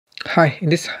Hi, in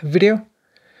this video,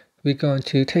 we're going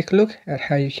to take a look at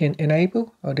how you can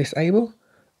enable or disable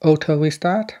auto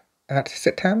restart at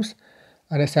set times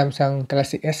on the Samsung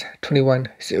Galaxy S21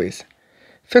 series.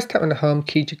 First, tap on the home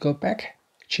key to go back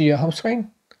to your home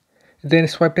screen. Then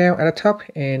swipe down at the top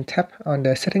and tap on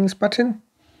the settings button.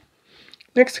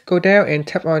 Next, go down and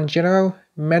tap on general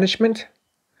management,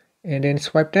 and then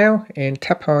swipe down and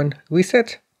tap on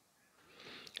reset.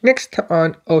 Next, tap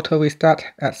on auto restart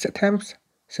at set times.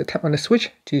 So tap on the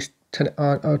switch to turn it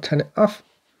on or turn it off.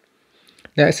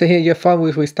 Now it says here your phone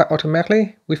will restart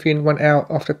automatically within 1 hour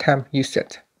of the time you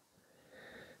set.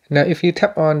 Now if you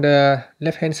tap on the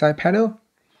left hand side panel,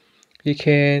 you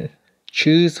can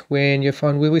choose when your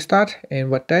phone will restart and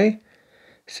what day.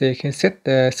 So you can set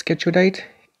the schedule date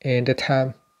and the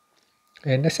time.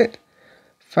 And that's it.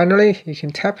 Finally, you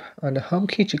can tap on the home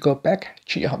key to go back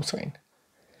to your home screen.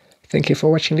 Thank you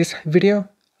for watching this video.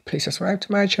 Please subscribe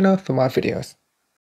to my channel for more videos.